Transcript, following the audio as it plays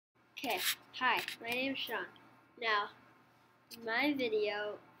Okay, hi, my name is Sean. Now, my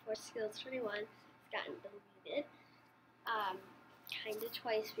video for Skills 21 has gotten deleted, kind of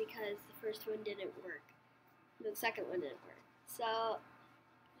twice because the first one didn't work. The second one didn't work. So,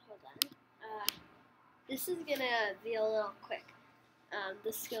 hold on. This is gonna be a little quick,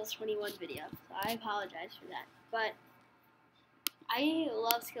 the Skills 21 video, so I apologize for that. But I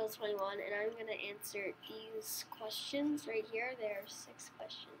love Skills 21, and I'm gonna answer these questions right here. There are 6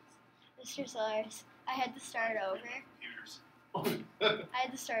 questions. Mr. Sellers, I had to start over. I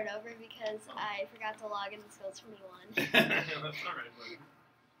had to start over because I forgot to log into Skills 21. That's alright, buddy.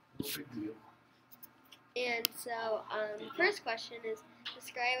 No big deal. And so, the first question is,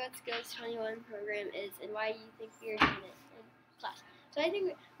 describe what Skills 21 program is and why you think we are doing it in class. So I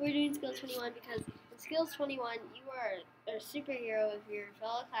think we're doing Skills 21 because in Skills 21, you are a superhero with your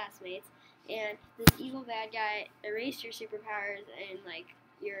fellow classmates, and this evil bad guy erased your superpowers and,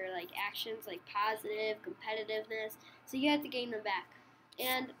 your actions, positive competitiveness, so you have to gain them back.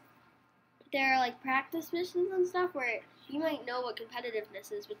 And there are practice missions and stuff where you might know what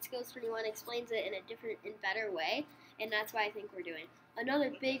competitiveness is, but Skills 21 explains it in a different and better way, and that's why I think we're doing it. Another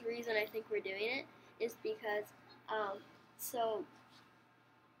big reason I think we're doing it is because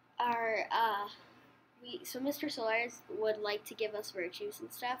Mr. Solares would like to give us virtues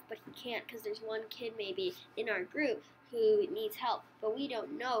and stuff, but he can't because there's one kid maybe in our group who needs help, but we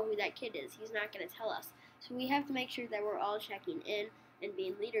don't know who that kid is. He's not going to tell us. So we have to make sure that we're all checking in and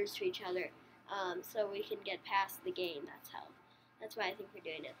being leaders to each other, so we can get past the game. That's why I think we're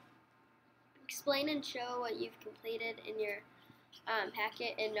doing it. Explain and show what you've completed in your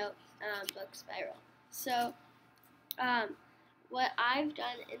packet and notebook spiral. So, what I've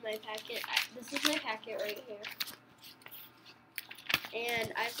done in my packet, this is my packet right here,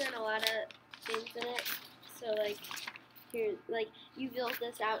 and I've done a lot of things in it. So here, you built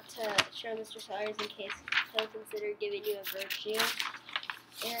this out to show Mr. Sellers in case he'll consider giving you a virtue.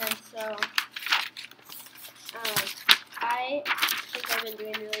 And so, I think I've been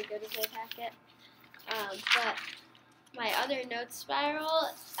doing really good with my packet. But my other note spiral,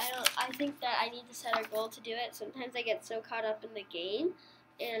 I think that I need to set a goal to do it. Sometimes I get so caught up in the game,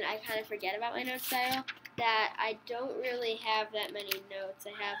 and I kind of forget about my note spiral, that I don't really have that many notes.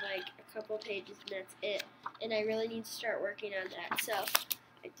 I have a couple pages and that's it. And I really need to start working on that. So,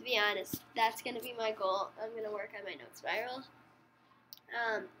 to be honest, that's going to be my goal. I'm going to work on my note spirals.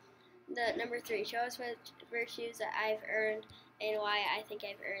 The number 3, show us what virtues that I've earned and why I think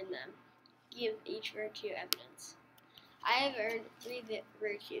I've earned them. Give each virtue evidence. I have earned 3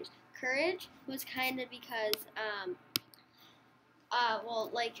 virtues. Courage was kind of because,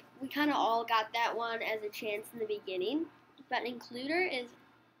 we kind of all got that one as a chance in the beginning. But includer is,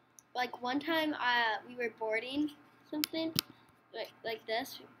 one time we were boarding something, like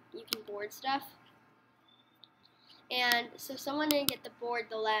this. You can board stuff. And so someone didn't get to board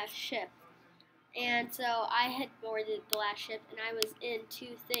the last ship. And so I had boarded the last ship, and I was in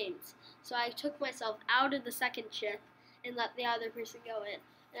 2 things. So I took myself out of the second ship and let the other person go in.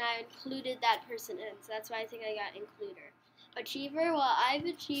 And I included that person in, so that's why I think I got includer. Achiever, well, I've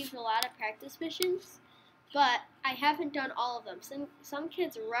achieved a lot of practice missions, but I haven't done all of them. Some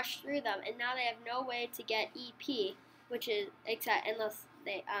kids rush through them, and now they have no way to get EP, which is, unless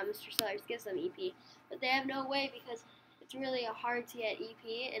Mr. Sellers gives them EP. But they have no way because it's really hard to get EP,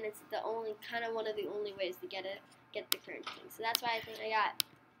 and it's the only one of the only ways to get the current thing. So that's why I think I got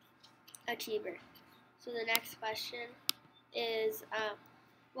Achiever. So the next question is,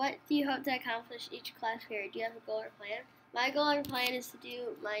 what do you hope to accomplish each class period? Do you have a goal or plan? My goal or plan is to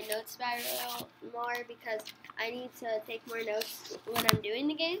do my note spiral more because I need to take more notes when I'm doing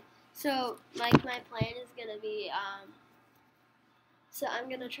the game. So my plan is gonna be so I'm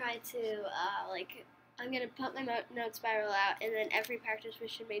gonna try to I'm gonna put my note spiral out, and then every practice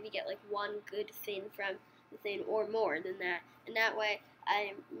mission maybe get one good thing from the thing or more than that, and that way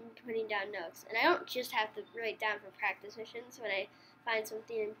I'm putting down notes. And I don't just have to write down for practice missions. When I find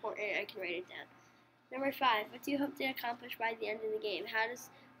something important, I can write it down. Number 5, what do you hope to accomplish by the end of the game?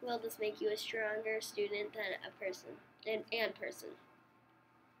 Will this make you a stronger student than a person and person?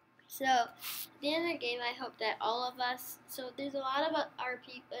 So, at the end of the game, I hope that all of us, so there's a lot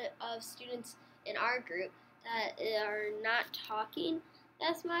of students in our group that are not talking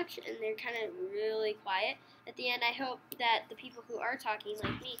as much, and they're kind of really quiet. At the end, I hope that the people who are talking,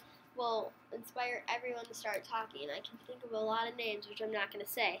 like me, will inspire everyone to start talking. I can think of a lot of names, which I'm not going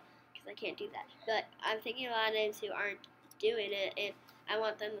to say, because I can't do that. But I'm thinking of a lot of names who aren't doing it, and I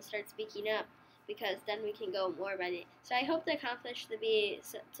want them to start speaking up, because then we can go more by the. So I hope to accomplish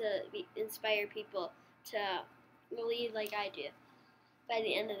inspire people to lead like I do. by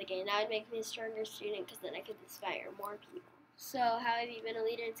the end of the game. That would make me a stronger student because then I could inspire more people. So, how have you been a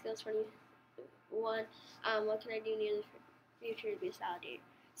leader in Skills 21? What can I do near the future to be a solid leader?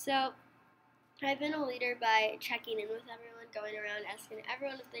 So, I've been a leader by checking in with everyone, going around asking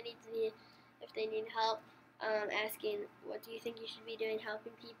everyone if they need help, asking what do you think you should be doing,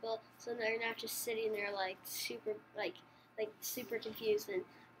 helping people, so they're not just sitting there super confused. And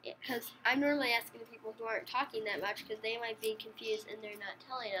because I'm normally asking people who aren't talking that much because they might be confused and they're not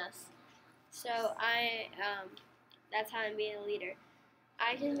telling us. So that's how I'm being a leader.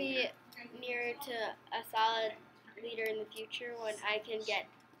 I can be nearer to a solid leader in the future when I can get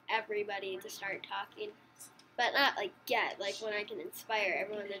everybody to start talking, but not when I can inspire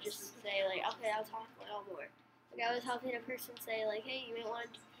everyone to just say okay, I'll talk a little more. I was helping a person say hey, you might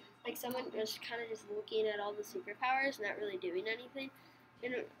want someone was kind of just looking at all the superpowers, not really doing anything,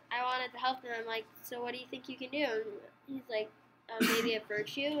 and I wanted to help them. I'm like, so what do you think you can do? And he's like, maybe a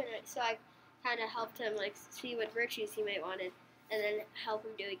virtue, and so I kind of helped him see what virtues he might wanted, and then help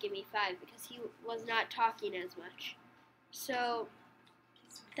him do it. Give me 5 because he was not talking as much. So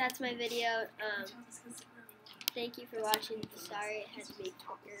that's my video. Thank you for watching. Sorry it had to be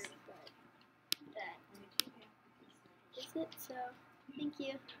quicker, but that is it. So thank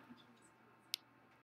you.